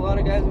grew up with a lot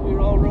of guys and we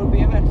all rode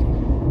BMX.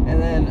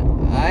 And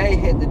then I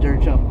hit the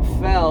dirt jump,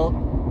 fell,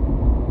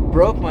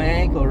 broke my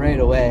ankle right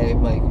away,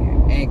 like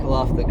ankle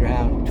off the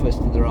ground,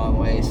 twisted the wrong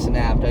way,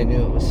 snapped. I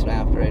knew it was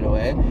snapped right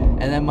away.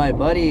 And then my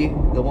buddy,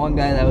 the one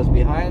guy that was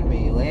behind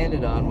me,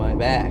 landed on my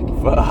back.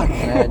 Fuck.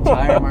 And I had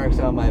tire marks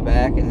on my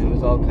back and it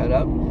was all cut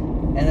up.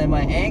 And then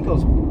my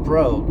ankles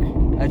broke.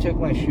 I took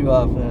my shoe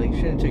off and I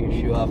shouldn't take your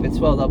shoe off. It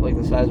swelled up like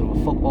the size of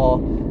a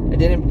football. I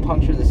didn't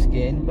puncture the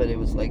skin, but it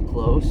was like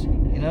close,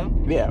 you know?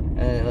 Yeah. And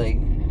it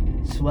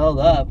like swelled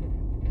up.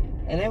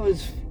 And it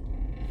was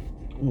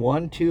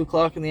 1-2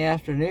 o'clock in the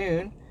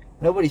afternoon.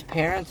 Nobody's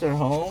parents are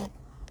home.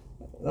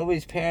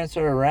 Nobody's parents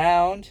are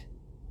around.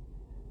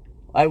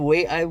 I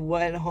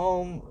went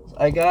home.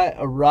 I got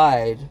a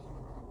ride.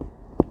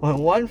 When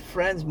one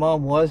friend's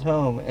mom was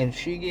home, and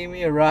she gave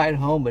me a ride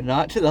home, but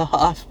not to the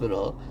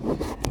hospital.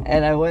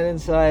 And I went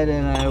inside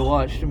and I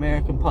watched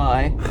American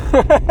Pie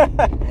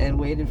and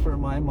waited for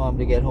my mom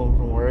to get home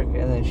from work.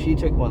 And then she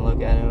took one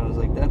look at it and I was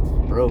like, that's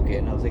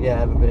broken. I was like, yeah, I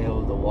haven't been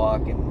able to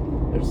walk.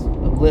 And there's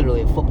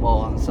literally a football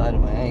on the side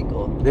of my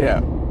ankle. Yeah.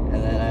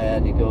 And then I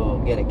had to go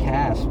get a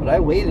cast. But I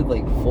waited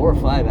like 4 or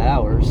 5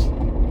 hours,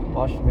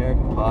 watched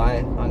American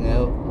Pie, hung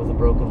out with a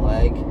broken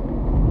leg.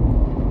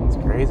 It's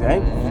crazy.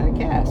 And I had a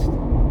cast.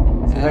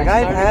 And Like,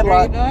 I I've had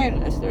started grade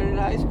 9. I started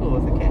high school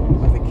with a cast.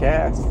 with a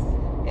cast.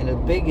 And a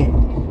big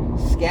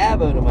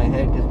scab out of my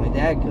head because my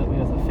dad cut me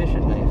with a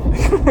fishing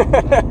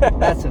knife.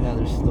 That's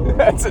another story.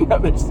 That's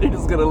another. You're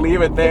just gonna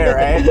leave it there,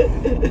 right?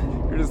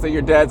 You're just saying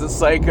your dad's a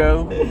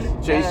psycho,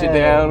 chase you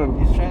down.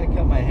 And, He's trying to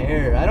cut my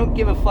hair. I don't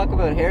give a fuck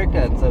about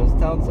haircuts. I was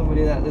telling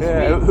somebody that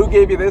this week. Who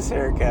gave you this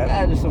haircut?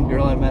 Just some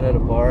girl I met at a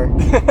bar.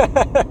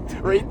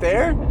 Right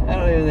there? I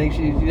don't even think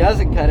she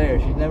doesn't cut hair.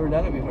 She's never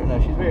done it before. No,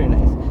 she's very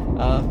nice.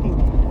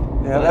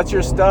 Yeah, that's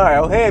your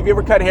style. Hey, have you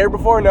ever cut hair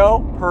before? No?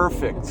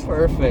 Perfect.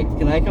 Perfect.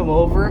 Can I come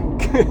over?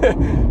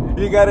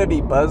 You got any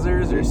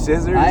buzzers or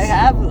scissors? I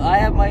have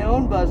my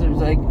own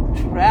buzzers. I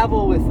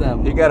travel with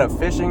them. You got a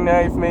fishing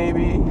knife,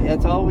 maybe?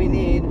 That's all we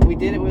need. We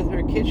did it with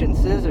her kitchen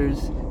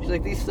scissors. She's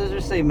like, these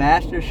scissors say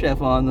Master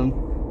Chef on them.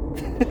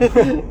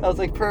 I was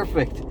like,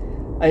 perfect.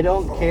 I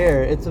don't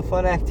care. It's a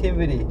fun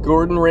activity.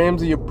 Gordon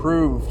Ramsay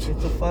approved.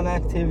 It's a fun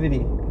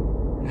activity.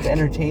 It's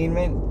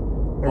entertainment.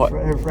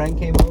 Her friend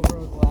came over.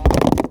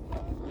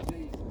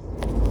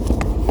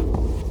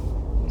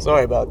 Was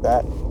Sorry about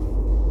that.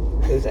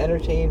 It was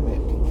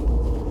entertainment.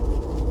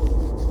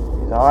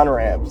 He's on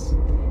ramps.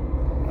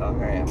 Oh,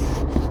 yeah.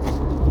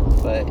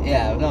 But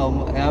yeah,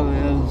 no,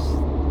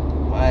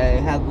 I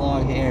had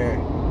long hair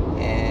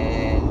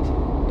and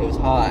it was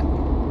hot.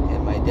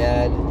 And my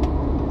dad,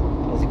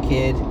 I was a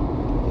kid.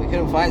 We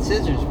couldn't find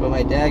scissors, but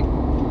my dad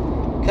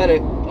cut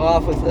it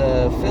off with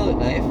a fillet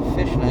knife, a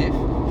fish knife.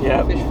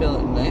 Yeah. Fish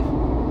fillet knife.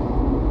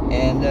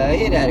 And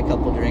he had a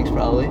couple drinks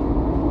probably.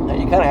 Yeah,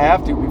 you kind of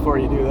have to before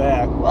you do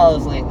that. Well, it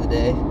was late in the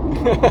day.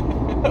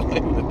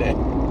 Late in the day.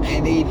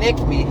 And he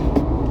nicked me.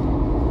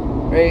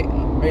 Right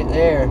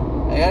there.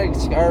 I got a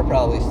scar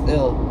probably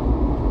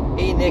still.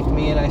 He nicked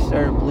me and I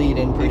started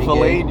bleeding pretty He good.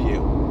 filleted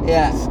you.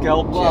 Yeah.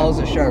 Scalped Well, it was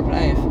a sharp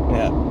knife.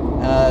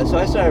 Yeah. So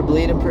I started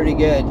bleeding pretty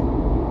good.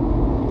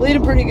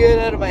 Bleeding pretty good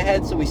out of my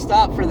head, so we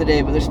stopped for the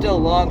day, but there's still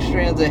long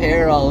strands of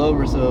hair all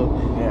over, so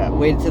Yeah. I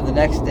waited till the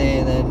next day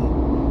and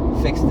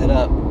then fixed it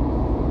up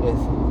with,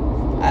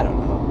 I don't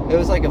know. It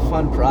was like a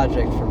fun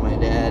project for my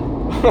dad.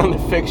 To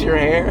fix your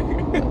hair?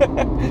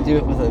 To do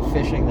it with a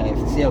fishing knife,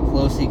 to see how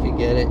close he could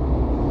get it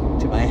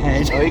to my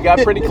head. Well, you got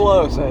pretty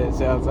close, it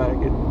sounds like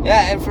it.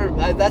 Yeah,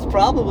 and that's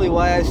probably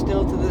why I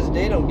still to this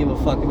day don't give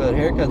a fuck about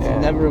haircuts. Yeah. I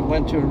never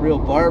went to a real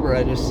barber.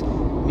 I just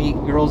meet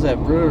girls at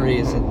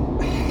breweries and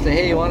say,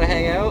 hey, you want to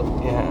hang out?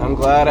 Yeah, I'm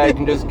glad I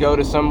can just go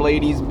to some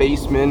lady's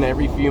basement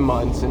every few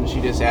months and she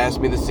just asks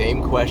me the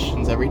same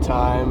questions every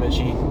time and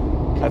she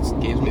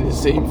gives me the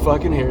same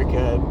fucking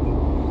haircut.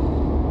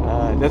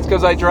 That's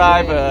because I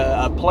drive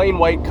a plain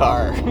white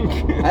car.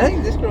 I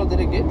think this girl did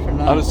it good for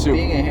not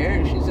being a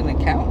hair. She's an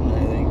accountant,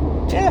 I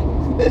think. Yeah.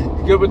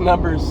 Good with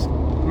numbers.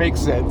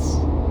 Makes sense.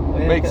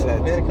 Makes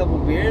sense. We had a couple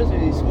beers,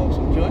 we smoked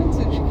some joints,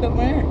 and she cut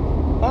my hair.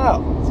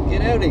 Wow. It's a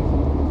good outing.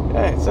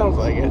 Yeah, it sounds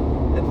like it.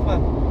 Had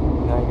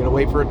fun. Now I gotta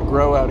wait for it to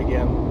grow out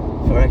again.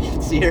 Before I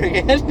can see her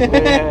again.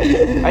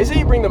 Yeah. I say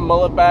you bring the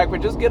mullet back,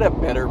 but just get a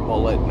better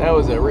mullet. That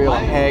was a real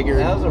haggard.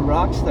 That was a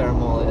rock star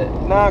mullet.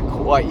 Not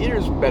quite.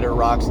 There's better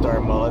rock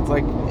star mullets.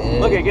 Like,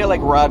 look, I get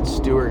like Rod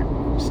Stewart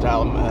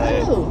style mullet.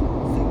 I don't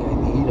think I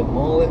need a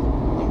mullet.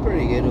 I'm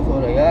pretty good with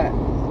what I got.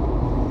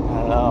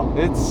 I don't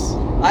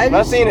know. I'm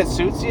not saying it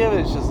suits you.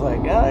 It's just like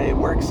it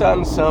works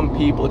on some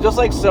people. Just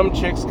like some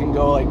chicks can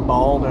go like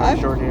bald or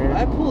short hair.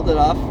 I pulled it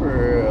off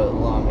for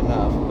long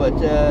enough, but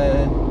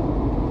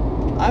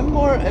I'm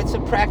more. It's a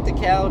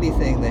practicality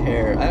thing. The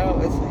hair.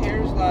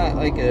 Hair's not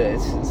like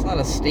it's not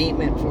a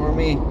statement for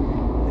me.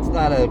 It's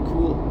not a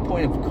cool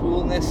point of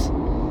coolness.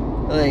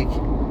 Like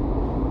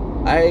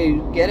I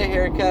get a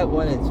haircut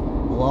when it's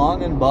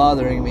long and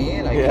bothering me,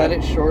 and I cut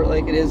it short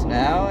like it is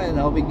now, and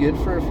I'll be good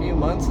for a few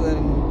months, and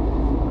then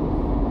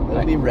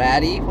it'll be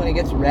ratty. When it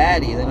gets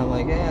ratty, then I'm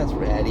like, it's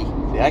ratty.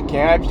 Yeah, I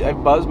can't.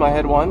 I've buzzed my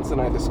head once,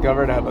 and I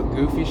discovered I have a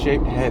goofy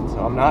shaped head, so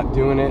I'm not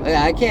doing it.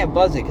 I can't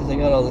buzz it because I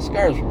got all the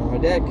scars from where my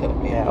dad cut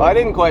me. Yeah, well, I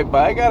didn't quite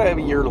buzz. I got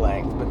a year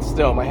length, but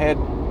still, my head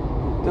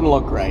didn't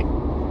look right.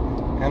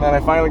 And then I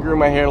finally grew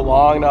my hair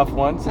long enough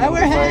once. And I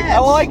wear hats. I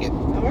like it.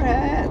 I wear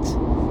hats. So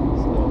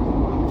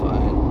I'm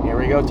fine. Here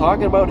we go,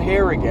 talking about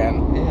hair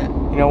again. Yeah.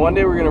 You know, one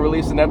day we're going to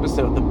release an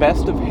episode, The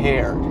Best of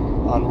Hair,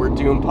 on We're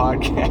Doomed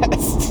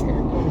Podcast.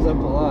 Hair comes up a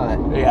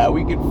lot. Yeah,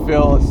 we could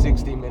fill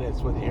 60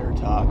 minutes with hair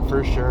talk,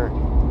 for sure.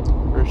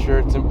 For sure,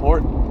 it's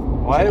important.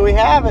 Why do we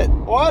have it?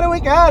 Why do we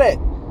got it?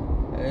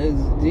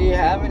 Do you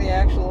have any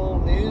actual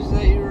news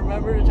that you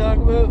remember to talk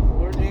about?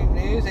 We're Doomed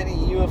news? Any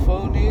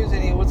UFO news?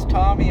 What's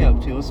Tommy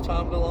up to? What's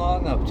Tom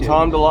DeLonge up to?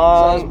 Tom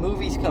DeLonge. So his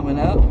movie's coming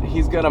out.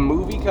 He's got a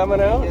movie coming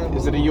out? Yeah.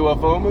 Is it a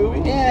UFO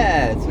movie?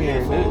 Yeah, it's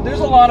weird. UFO There's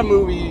movie. a lot of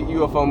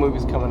UFO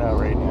movies coming out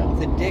right now.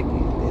 It's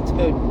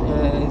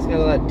got a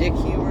lot of dick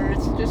humor.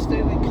 It's just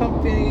a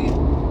company.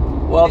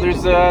 Well,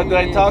 did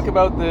I talk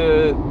about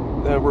the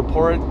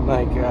report,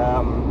 like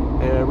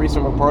a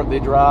recent report they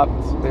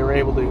dropped? They were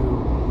able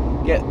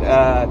to get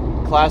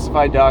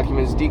classified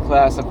documents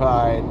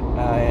declassified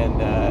and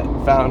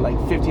found like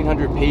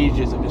 1,500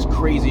 pages of just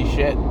crazy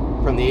shit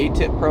from the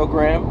ATIP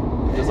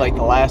program, which is like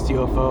the last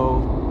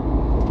UFO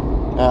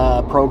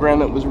program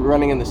that was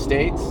running in the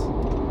States.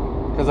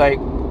 Because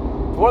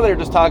before they were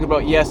just talking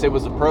about, yes, it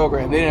was a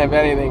program. They don't have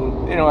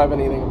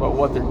anything about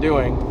what they're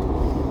doing.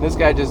 This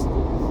guy just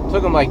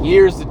took them like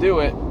years to do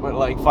it, but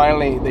like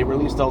finally they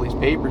released all these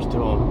papers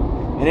to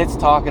him, and it's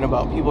talking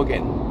about people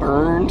getting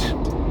burned,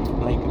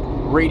 like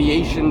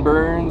radiation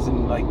burns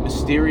and like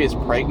mysterious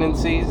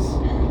pregnancies,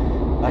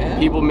 like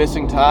people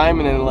missing time,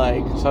 and then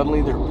like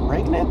suddenly they're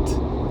pregnant.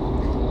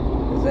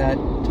 Is that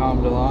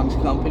Tom DeLonge's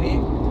company?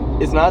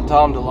 It's not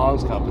Tom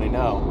DeLonge's company,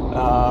 no.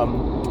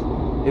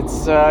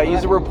 He's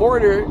a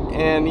reporter,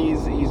 and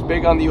he's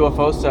big on the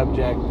UFO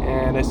subject.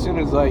 And as soon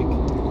as like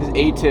his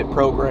ATIP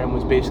program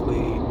was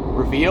basically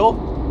revealed,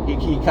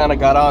 he kind of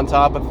got on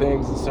top of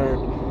things and started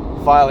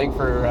filing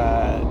for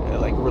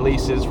like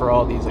releases for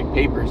all these like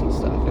papers and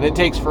stuff. And it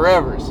takes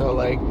forever. So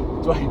like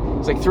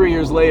it's like 3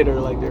 years later,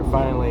 like they're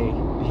finally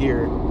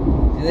here.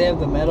 Do they have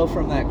the metal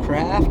from that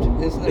craft?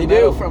 Isn't there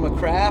metal from a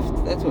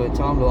craft? That's what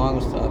Tom DeLonge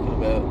was talking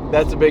about.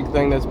 That's a big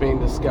thing that's being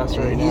discussed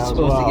right now. He's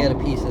supposed to get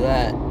a piece of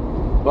that.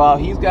 Well,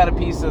 he's got a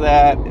piece of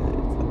that,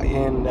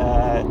 and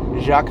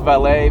Jacques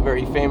Vallée,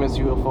 very famous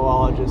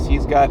UFOologist,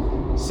 he's got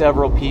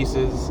several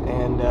pieces,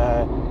 and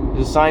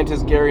the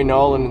scientist Gary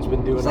Nolan has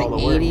been doing all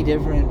the work.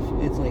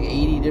 It's like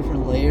 80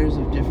 different layers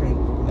of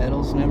different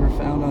metals never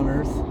found on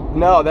Earth.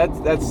 No,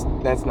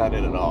 that's not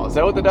it at all. Is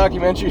that what the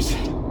documentary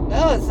said?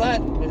 No, it's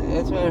not.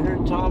 That's what I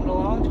heard Tom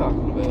DeLonge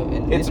talking about.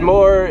 And it's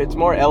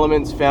more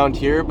elements found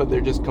here, but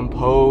they're just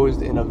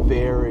composed in a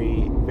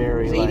very,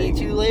 very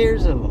 82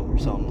 layers of them or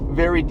something.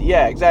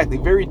 Exactly.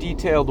 Very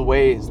detailed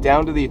ways,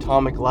 down to the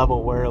atomic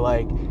level, where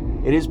like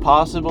it is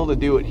possible to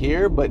do it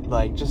here, but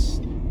like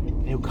just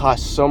it would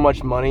cost so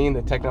much money and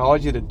the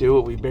technology to do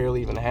it we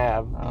barely even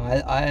have.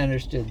 I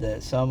understood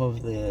that some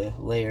of the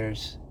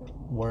layers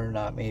were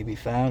not maybe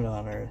found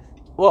on Earth.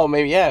 Well,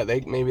 maybe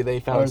they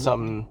found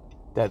something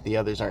that the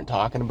others aren't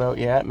talking about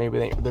yet.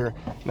 Maybe they're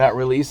not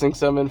releasing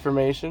some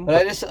information.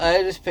 But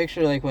I just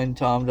picture like when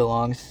Tom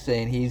DeLonge's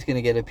saying he's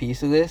gonna get a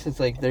piece of this, it's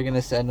like they're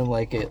gonna send him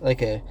like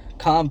a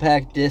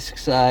compact disc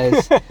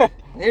size.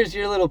 Here's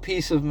your little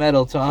piece of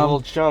metal, Tom. A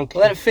little chunk.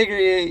 Let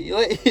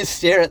you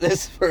stare at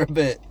this for a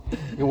bit.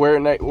 You wear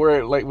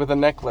it like with a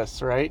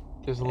necklace, right?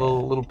 There's a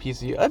little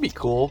piece of you. That'd be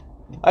cool.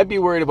 I'd be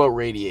worried about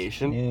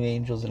radiation. New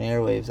Angels and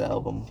Airwaves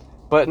album.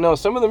 But no,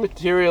 some of the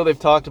material they've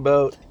talked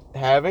about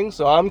having,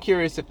 so I'm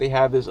curious if they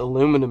have this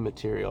aluminum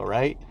material,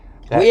 right?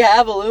 We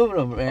have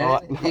aluminum,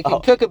 man. You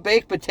can cook a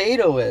baked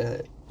potato with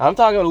it. I'm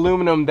talking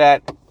aluminum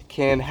that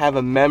can have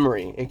a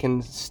memory. It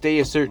can stay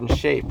a certain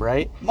shape,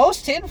 right?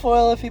 Most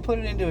tinfoil, if you put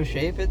it into a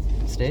shape, it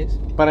stays.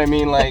 But I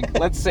mean, like,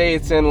 let's say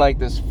it's in like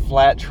this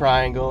flat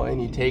triangle,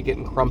 and you take it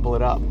and crumple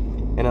it up,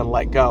 and then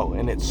let go,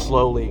 and it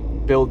slowly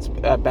builds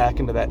back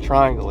into that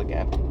triangle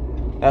again.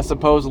 That's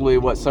supposedly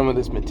what some of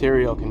this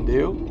material can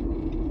do.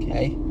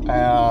 Okay.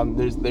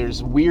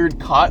 There's weird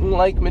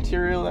cotton-like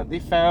material that they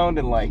found,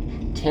 and like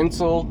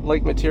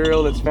tinsel-like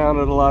material that's found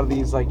at a lot of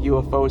these like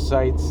UFO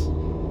sites.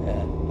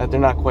 Yeah. That they're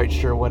not quite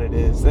sure what it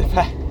is.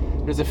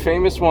 There's a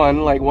famous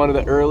one, like one of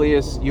the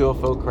earliest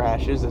UFO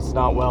crashes. It's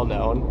not well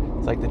known.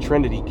 It's like the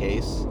Trinity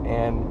case,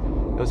 and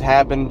it was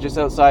happened just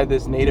outside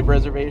this native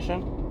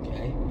reservation.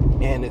 Okay.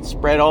 And it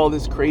spread all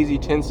this crazy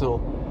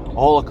tinsel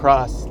all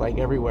across, like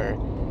everywhere.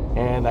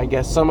 And I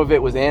guess some of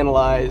it was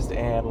analyzed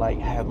and like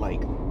had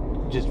like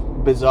just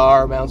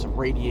bizarre amounts of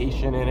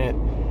radiation in it.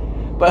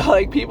 But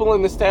like people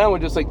in this town would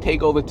just like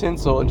take all the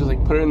tinsel and just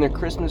like put it in their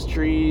Christmas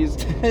trees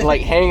and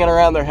like hang it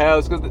around their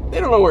house because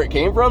they don't know where it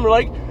came from. They're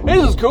like, hey,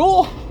 this is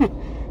cool.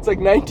 It's like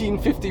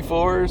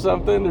 1954 or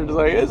something. They're just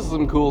like, this is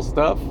some cool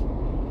stuff.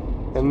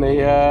 And they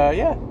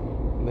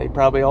they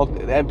probably all,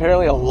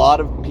 apparently a lot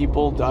of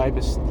people died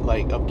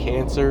of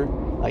cancer,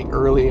 like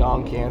early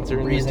on cancer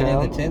in this Breathing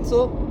town. in the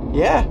tinsel?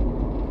 Yeah,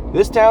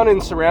 this town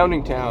and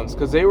surrounding towns,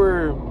 because they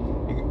were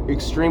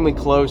extremely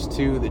close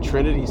to the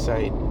Trinity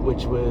site,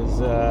 which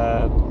was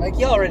Like,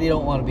 you already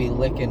don't want to be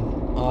licking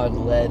odd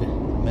lead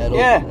metal.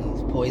 Yeah. And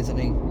it's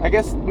poisoning. I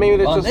guess maybe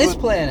that's On just this what,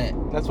 planet.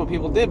 that's what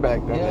people did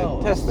back then. You know,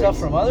 They test stuff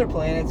things. from other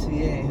planets,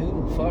 yeah,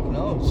 who the fuck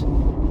knows?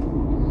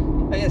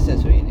 I guess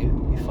that's what you do.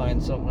 You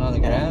find something on the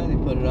ground, you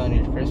put it on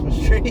your Christmas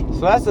tree. So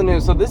that's the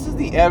news. So this is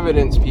the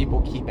evidence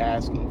people keep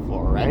asking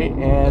for, right?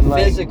 And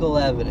like, Physical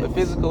evidence. the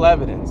physical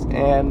evidence.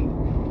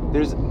 And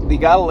there's the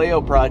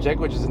Galileo Project,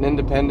 which is an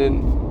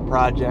independent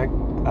project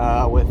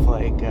with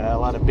like a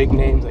lot of big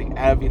names like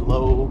Avi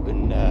Loeb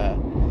and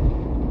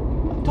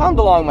Tom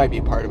DeLonge might be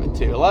a part of it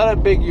too. A lot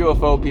of big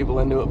UFO people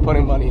into it,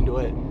 putting money into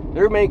it.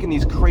 They're making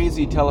these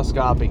crazy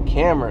telescopic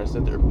cameras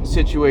that they're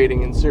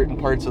situating in certain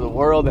parts of the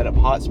world that have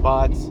hot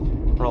spots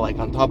or like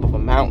on top of a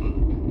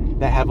mountain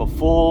that have a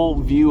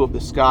full view of the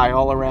sky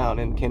all around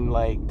and can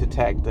like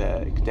detect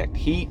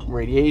heat,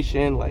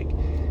 radiation, like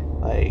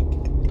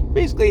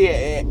basically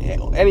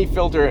any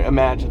filter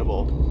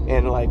imaginable,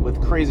 and like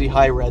with crazy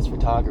high res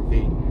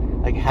photography,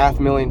 like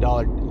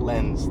 $500,000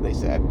 lens, they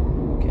said.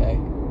 Okay.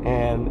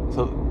 And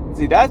so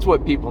see, that's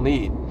what people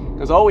need,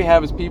 because all we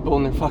have is people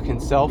in their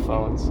fucking cell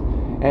phones,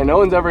 and no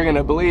one's ever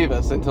gonna believe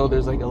us until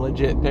there's like a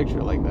legit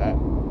picture like that.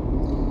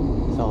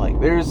 So like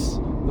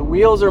the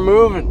wheels are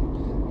moving.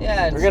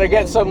 Yeah, We're gonna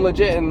get some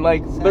legit, and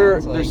like they're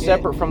like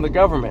separate from the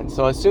government.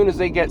 So as soon as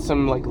they get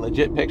some like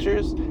legit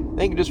pictures,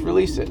 they can just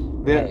release it.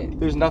 Right.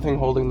 There's nothing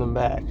holding them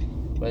back.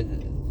 But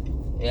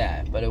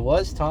yeah, but it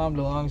was Tom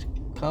DeLonge's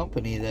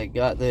company that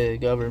got the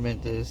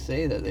government to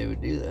say that they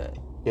would do that.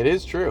 It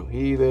is true.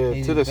 He's To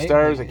a the big-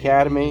 Stars he's a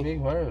Academy.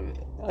 big part of it.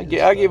 I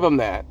give him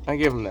that.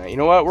 You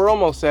know what? We're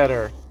almost at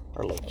our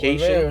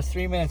location. We're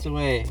 3 minutes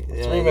away.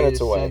 3 minutes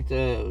they away.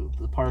 Sent,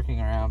 the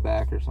parking around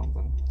back or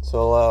something.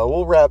 So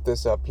we'll wrap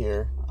this up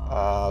here.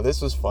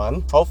 This was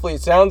fun. Hopefully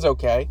it sounds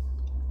okay.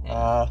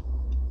 Yeah.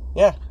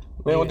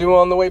 Maybe we'll do it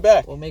on the way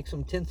back. We'll make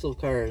some tinsel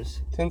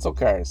cars. Tinsel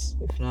cars.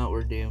 If not,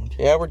 we're doomed.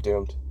 Yeah, we're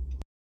doomed.